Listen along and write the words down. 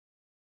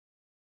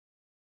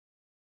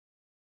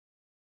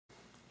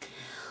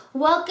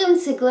Welcome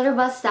to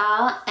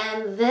GlitterBuzzStyle,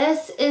 and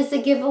this is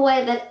the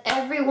giveaway that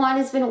everyone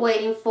has been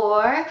waiting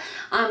for.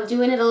 I'm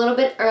doing it a little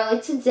bit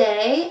early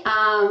today.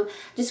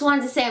 Just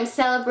wanted to say I'm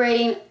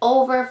celebrating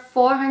over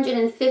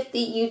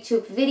 450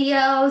 YouTube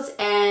videos,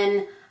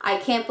 and I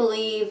can't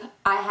believe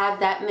I have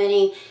that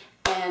many,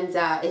 and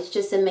it's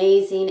just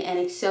amazing, and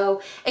it's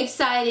so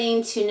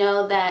exciting to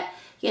know that,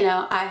 you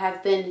know, I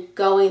have been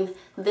going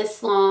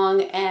this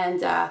long,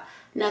 and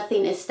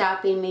nothing is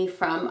stopping me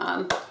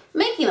from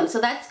making them,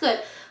 so that's good.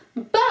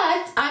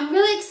 But I'm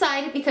really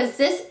excited because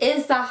this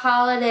is the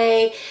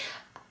holiday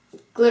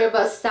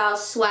GlitterBuzzStyle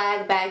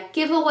swag bag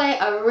giveaway,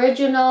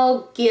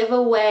 original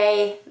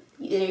giveaway.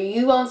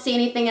 You won't see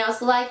anything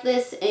else like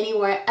this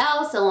anywhere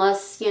else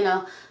unless, you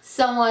know,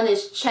 someone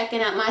is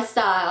checking out my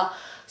style.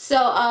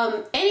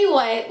 So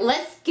anyway,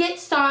 let's get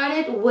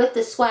started with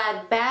the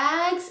swag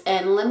bags,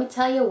 and let me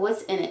tell you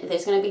what's in it.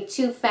 There's going to be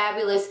two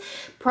fabulous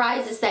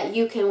prizes that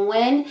you can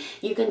win.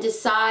 You can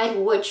decide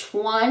which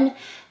one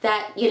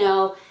that, you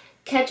know,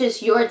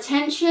 catches your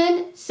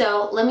attention.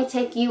 So let me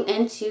take you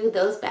into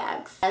those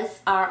bags. As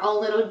our own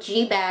little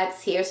G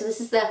bags here. So this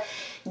is the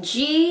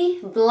G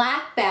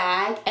black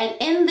bag, and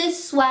in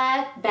this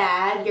swag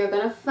bag you're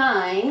gonna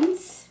find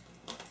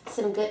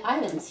some good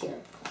items here.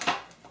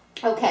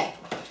 Okay,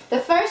 the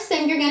first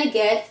thing you're gonna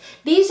get,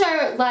 these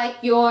are like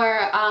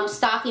your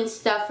stocking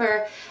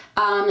stuffer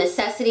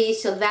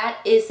necessities. So that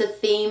is the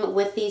theme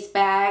with these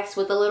bags,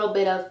 with a little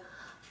bit of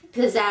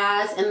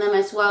pizzazz in them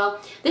as well.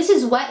 This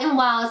is Wet n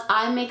Wild's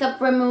eye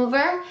makeup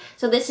remover.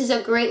 So this is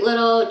a great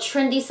little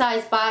trendy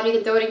size bottle. You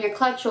can throw it in your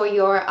clutch or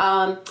your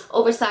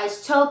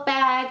oversized tote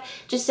bag,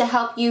 just to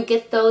help you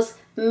get those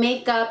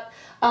makeup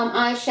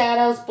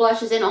eyeshadows,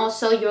 blushes, and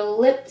also your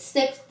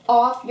lipsticks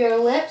off your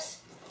lips.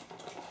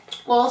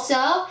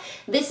 Also,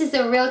 this is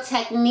the Real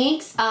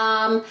Techniques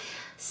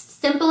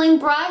stippling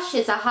brush.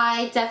 It's a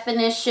high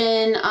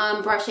definition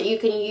brush that you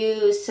can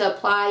use to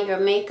apply your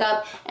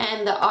makeup,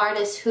 and the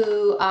artist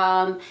who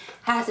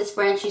has this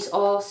brand, she's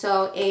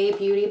also a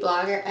beauty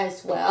blogger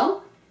as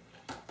well.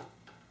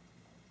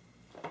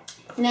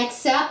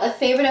 Next up, a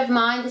favorite of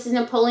mine, this is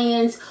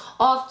Napoleon's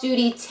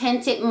Off-Duty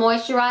Tinted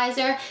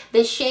Moisturizer.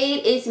 The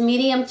shade is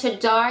medium to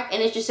dark,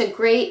 and it's just a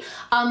great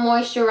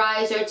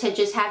moisturizer to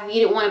just have if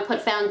you didn't want to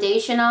put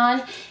foundation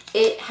on.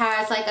 It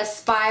has like a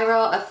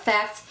spiral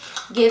effect,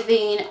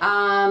 giving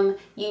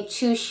you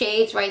two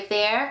shades right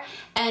there.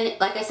 And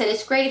like I said,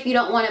 it's great if you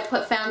don't want to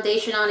put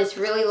foundation on. It's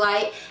really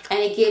light, and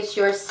it gives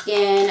your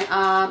skin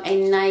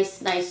a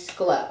nice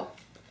glow.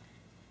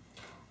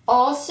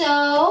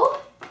 Also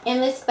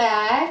in this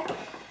bag,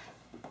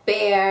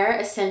 Bare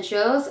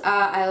Essentials.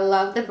 I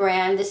love the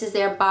brand. This is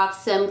their Box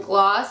Sim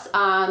Gloss.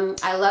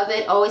 I love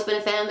it. Always been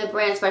a fan of the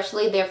brand,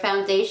 especially their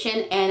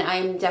foundation, and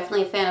I'm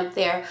definitely a fan of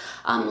their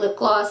lip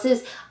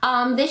glosses.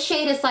 This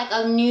shade is like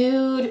a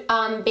nude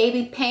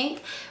baby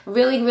pink.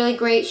 Really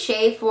great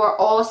shade for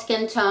all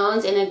skin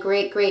tones, and a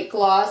great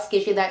gloss.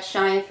 Gives you that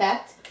shine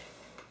effect.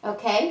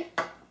 Okay.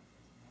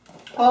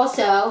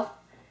 Also,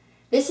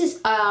 this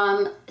is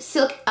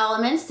Silk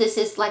Elements. This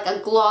is like a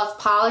gloss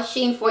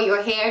polishing for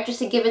your hair, just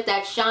to give it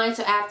that shine.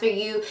 So after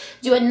you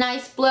do a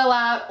nice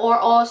blowout or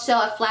also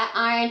a flat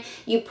iron,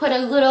 you put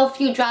a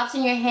few drops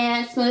in your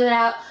hand, smooth it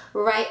out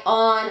right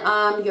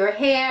on your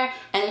hair,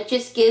 and it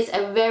just gives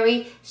a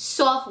very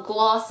soft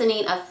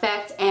glossing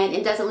effect, and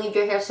it doesn't leave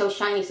your hair so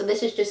shiny. So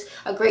this is just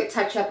a great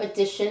touch-up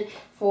addition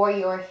for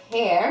your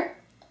hair.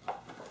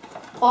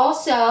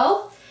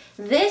 Also,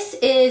 this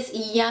is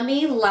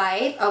Yummy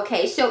Life.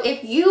 Okay, so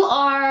if you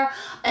are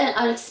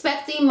an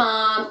expecting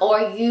mom,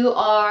 or you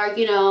are,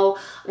 you know,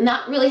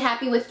 not really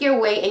happy with your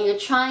weight, and you're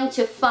trying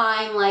to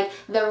find like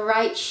the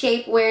right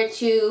shapewear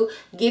to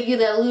give you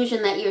the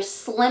illusion that you're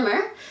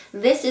slimmer,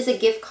 this is a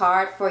gift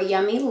card for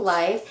Yummy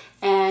Life,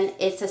 and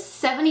it's a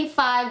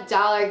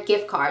 $75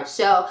 gift card.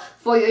 So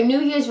for your New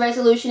Year's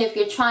resolution, if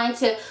you're trying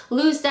to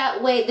lose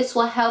that weight, this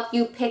will help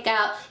you pick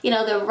out, you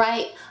know, the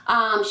right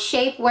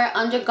shapewear,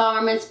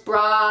 undergarments,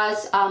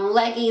 bras,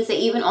 leggings. They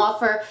even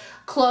offer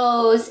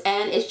clothes,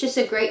 and it's just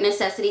a great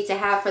necessity to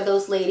have for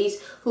those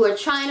ladies who are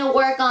trying to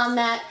work on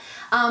that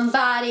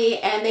body,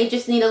 and they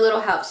just need a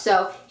little help.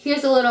 So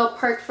here's a little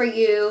perk for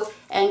you,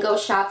 and go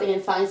shopping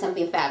and find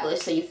something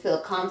fabulous so you feel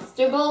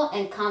comfortable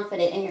and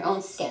confident in your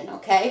own skin.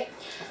 Okay.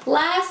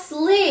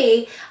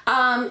 Lastly,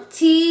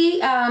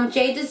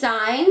 TJ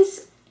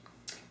Designs.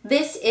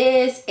 This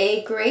is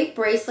a great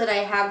bracelet. I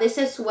have this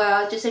as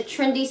well. Just a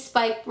trendy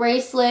spike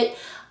bracelet.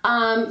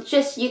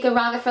 Just you can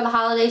rock it for the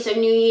holidays or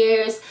New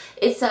Year's.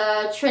 It's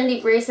a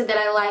trendy bracelet that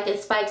I like, and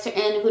spikes are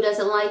in. Who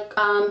doesn't like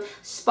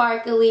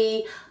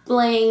sparkly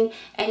bling?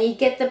 And you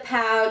get the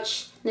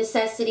pouch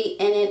necessity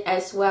in it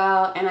as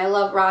well, and I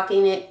love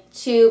rocking it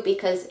too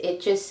because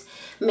it just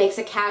makes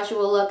a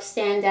casual look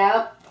stand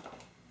out.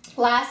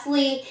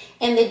 Lastly,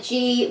 in the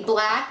G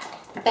black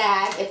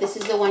bag, if this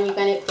is the one you're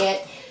going to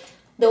get,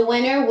 the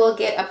winner will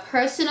get a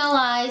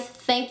personalized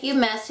thank you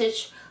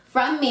message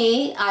from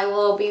me. I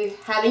will be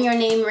having your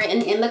name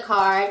written in the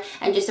card,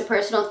 and just a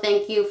personal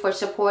thank you for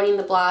supporting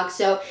the blog.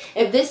 So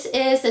if this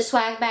is the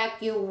swag bag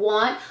you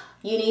want,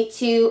 you need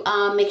to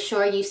make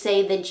sure you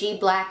say the G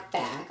black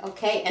bag,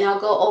 okay? And I'll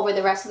go over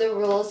the rest of the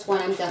rules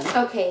when I'm done.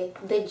 Okay,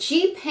 the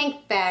G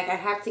pink bag, I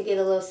have to get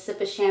a little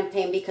sip of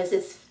champagne because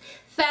it's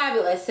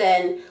fabulous,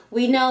 and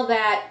we know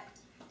that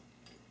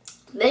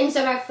things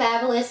that are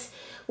fabulous,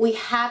 we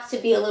have to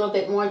be a little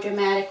bit more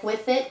dramatic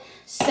with it.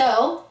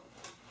 So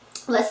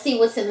let's see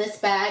what's in this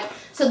bag.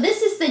 So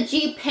this is the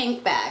G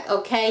pink bag,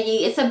 okay?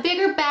 It's a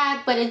bigger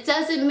bag, but it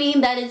doesn't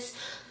mean that it's,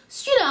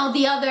 you know,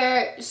 the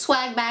other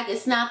swag bag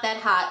is not that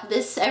hot.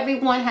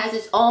 Everyone has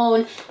its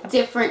own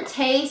different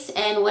taste,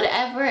 and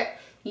whatever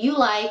you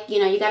like, you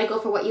know, you got to go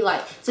for what you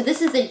like. So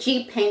this is the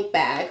G pink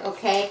bag,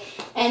 okay?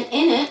 And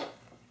in it,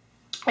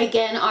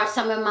 again, are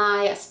some of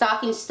my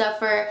stocking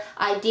stuffer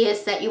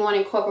ideas that you want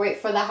to incorporate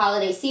for the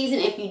holiday season.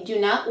 If you do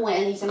not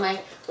win, these are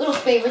my little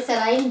favorites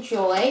that I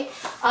enjoy.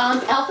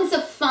 Elf is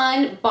a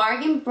fun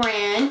bargain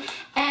brand,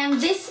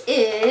 and this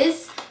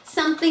is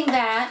something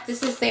that,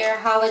 this is their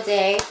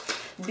holiday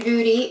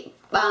beauty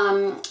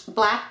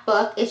black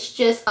book. It's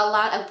just a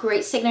lot of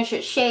great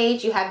signature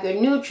shades. You have your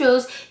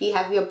neutrals, you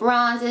have your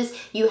bronzes,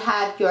 you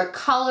have your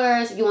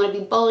colors. You want to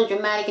be bold and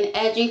dramatic and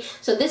edgy.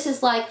 So this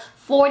is like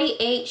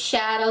 48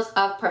 shadows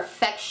of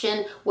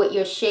perfection with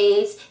your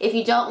shades. If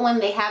you don't win,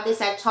 they have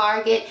this at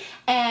Target,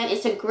 and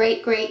it's a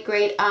great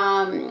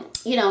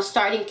you know,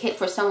 starting kit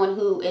for someone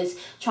who is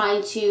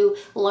trying to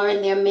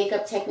learn their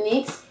makeup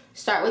techniques.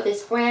 Start with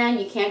this brand.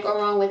 You can't go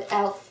wrong with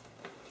Elf.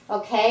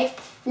 Okay,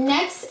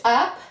 next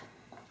up,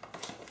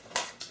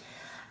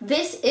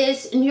 this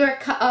is New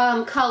York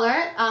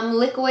Color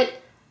Liquid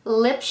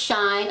Lip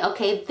Shine.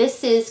 Okay,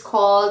 this is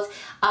called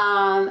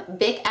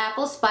Big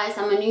Apple Spice.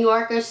 I'm a New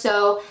Yorker,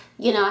 so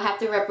you know I have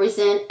to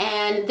represent.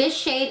 And this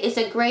shade is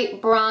a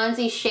great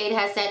bronzy shade. It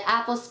has that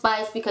apple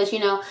spice because you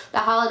know the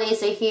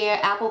holidays are here.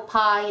 Apple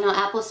pie, you know,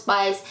 apple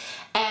spice.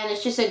 And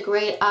it's just a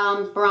great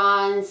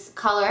bronze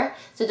color.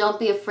 So don't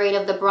be afraid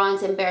of the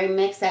bronze and berry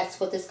mix. That's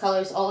what this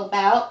color is all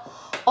about.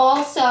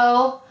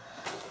 Also,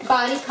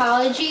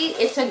 Bodycology.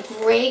 It's a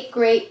great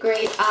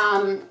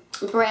brand,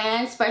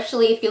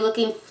 especially if you're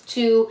looking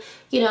to,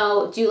 you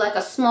know, do like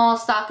a small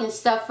stocking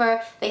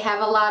stuffer. They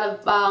have a lot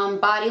of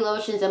body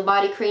lotions and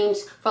body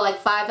creams for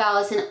like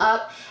 $5 and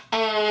up.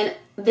 And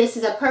this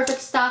is a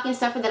perfect stocking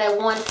stuffer that I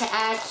wanted to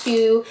add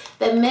to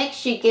the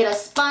mix. You get a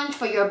sponge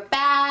for your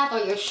bath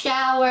or your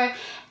shower.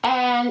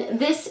 And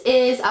this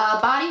is a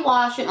body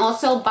wash and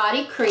also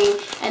body cream.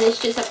 And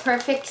it's just a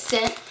perfect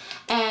scent.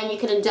 And you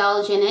can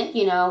indulge in it,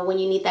 you know, when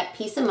you need that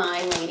peace of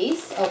mind,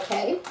 ladies.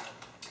 Okay.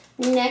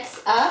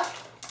 Next up,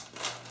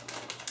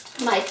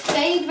 my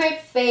favorite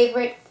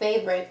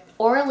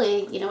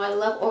Orly. You know, I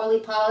love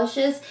Orly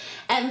polishes,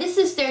 and this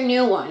is their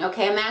new one.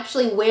 Okay, I'm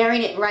actually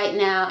wearing it right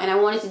now, and I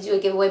wanted to do a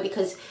giveaway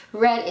because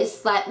red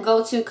is like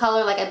go-to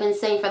color, like I've been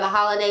saying, for the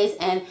holidays,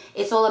 and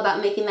it's all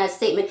about making that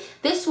statement.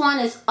 This one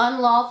is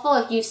unlawful.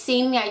 If you've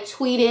seen me, I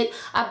tweeted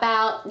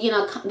about, you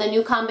know, the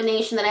new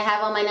combination that I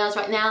have on my nails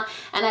right now,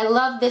 and I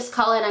love this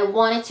color, and I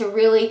wanted to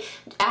really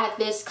add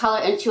this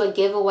color into a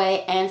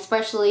giveaway, and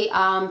especially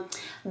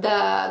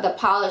the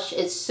polish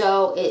is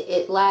so,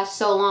 it lasts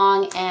so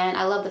long, and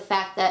I love the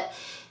fact that,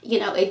 you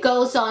know, it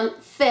goes on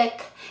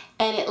thick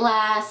and it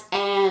lasts,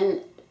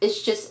 and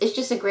it's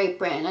just a great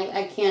brand.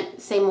 I can't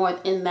say more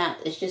than that.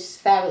 It's just a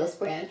fabulous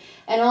brand.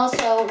 And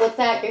also with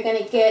that, you're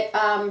gonna get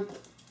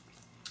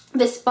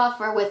this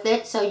buffer with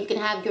it, so you can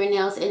have your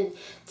nails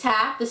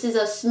intact. This is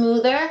a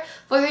smoother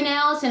for your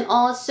nails, and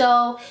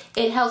also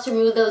it helps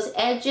remove those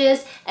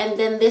edges, and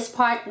then this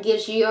part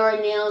gives your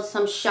nails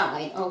some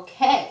shine.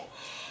 Okay.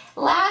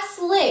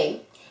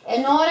 Lastly,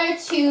 in order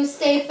to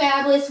stay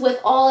fabulous with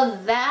all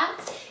of that,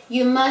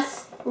 you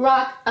must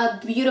rock a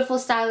beautiful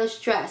stylish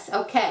dress.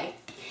 Okay,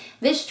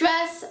 this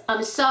dress,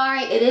 I'm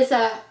sorry, it is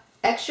a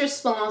extra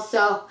small,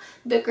 so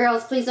the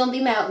girls, please don't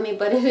be mad at me,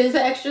 but it is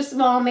extra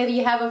small. Maybe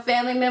you have a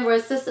family member or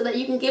sister that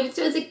you can give it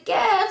to as a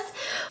gift.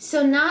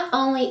 So not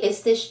only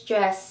is this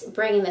dress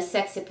bringing the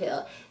sex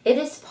appeal, it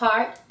is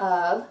part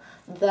of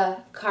the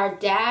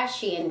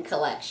Kardashian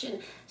collection.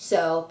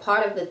 So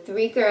part of the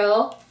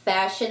 3-girl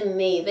fashion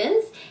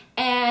mavens,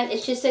 and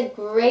it's just a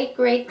great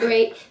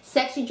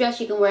sexy dress.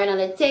 You can wear it on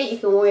a date, you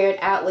can wear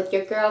it out with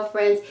your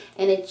girlfriends,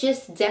 and it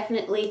just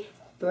definitely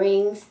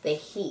brings the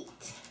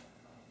heat.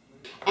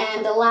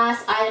 And the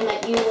last item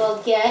that you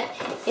will get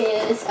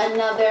is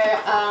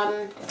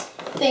another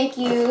thank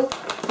you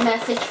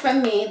message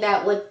from me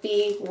that would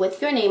be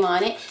with your name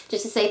on it,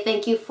 just to say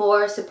thank you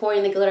for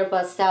supporting the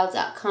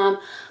GlitterBuzzStyle.com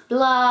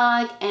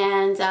blog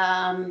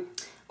and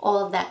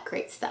all of that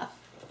great stuff.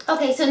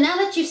 Okay, so now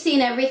that you've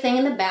seen everything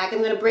in the bag, I'm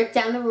going to break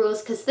down the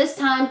rules, because this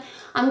time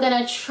I'm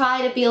going to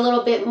try to be a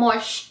little bit more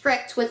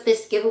strict with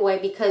this giveaway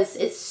because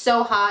it's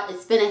so hot.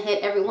 It's been a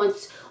hit.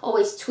 Everyone's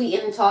always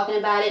tweeting and talking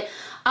about it.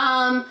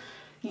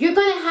 You're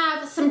going to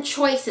have some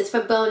choices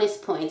for bonus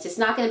points. It's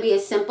not going to be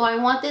as simple. I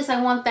want this,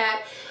 I want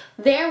that.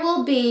 There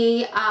will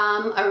be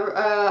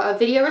a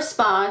video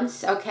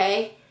response,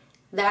 okay?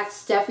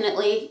 That's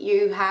definitely,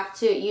 you have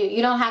to,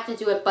 you don't have to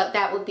do it, but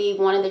that would be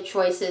one of the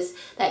choices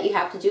that you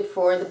have to do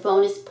for the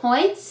bonus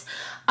points.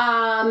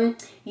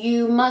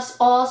 You must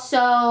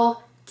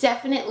also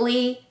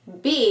definitely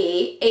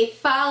be a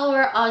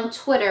follower on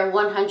Twitter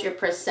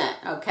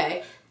 100%,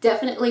 okay?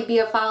 Definitely be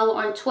a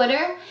follower on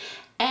Twitter.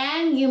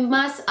 And you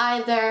must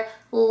either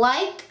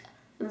like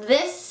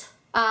this,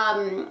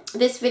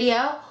 this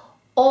video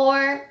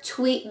or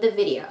tweet the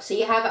video. So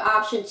you have an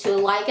option to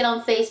like it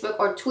on Facebook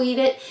or tweet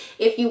it.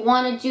 If you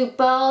want to do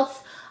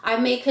both, I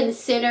may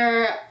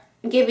consider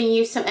giving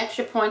you some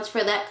extra points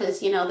for that,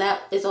 because you know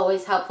that is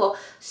always helpful.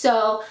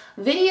 So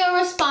video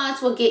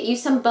response will get you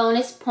some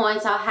bonus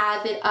points. I'll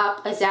have it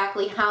up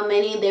exactly how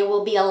many. There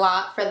will be a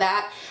lot for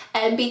that.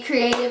 And be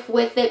creative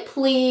with it.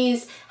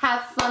 Please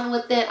have fun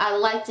with it. I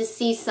like to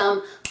see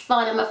some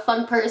fun. I'm a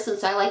fun person,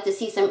 so I like to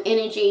see some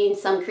energy and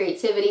some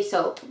creativity.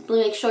 So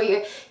make sure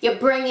you're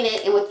bringing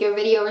it in with your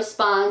video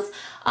response.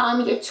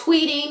 You're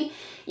tweeting.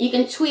 You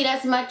can tweet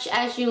as much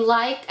as you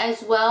like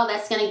as well.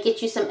 That's going to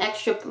get you some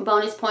extra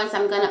bonus points.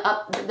 I'm going to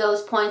up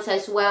those points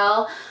as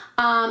well.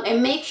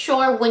 And make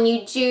sure when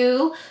you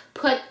do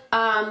put,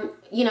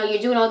 you know,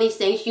 you're doing all these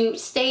things, you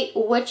state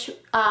which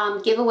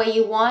giveaway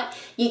you want.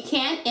 You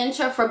can't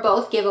enter for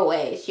both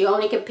giveaways. You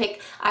only can pick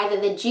either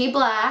the G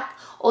Black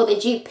or the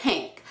G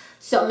Pink.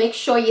 So make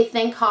sure you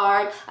think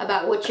hard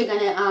about what you're going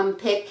to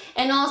pick.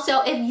 And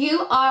also, if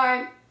you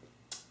are...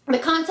 The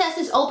contest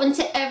is open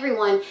to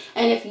everyone,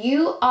 and if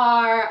you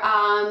are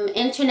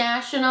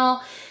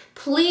international,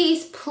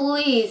 please,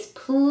 please,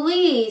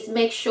 please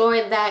make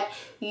sure that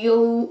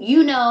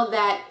you know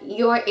that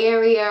your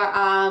area,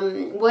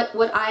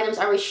 what items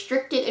are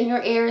restricted in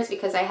your areas,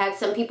 because I had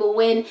some people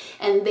win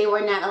and they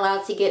were not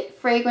allowed to get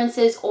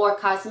fragrances or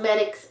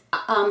cosmetics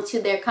to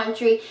their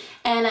country,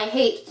 and I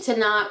hate to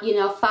not, you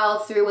know, follow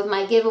through with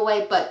my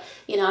giveaway, but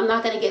you know, I'm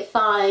not going to get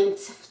fined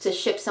to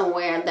ship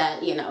somewhere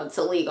that, you know, it's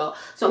illegal.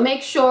 So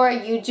make sure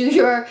you do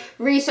your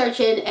research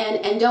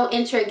and don't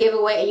enter a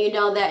giveaway and you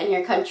know that in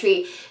your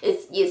country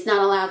it's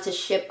not allowed to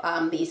ship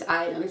these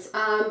items.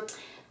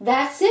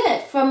 That's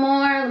it. For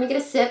more, let me get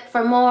a sip.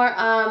 For more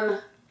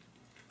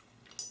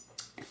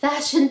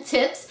fashion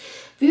tips,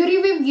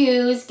 beauty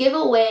reviews,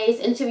 giveaways,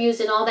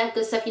 interviews, and all that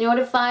good stuff, you know where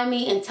to find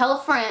me. And tell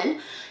a friend,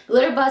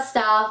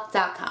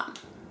 GlitterBuzzStyle.com.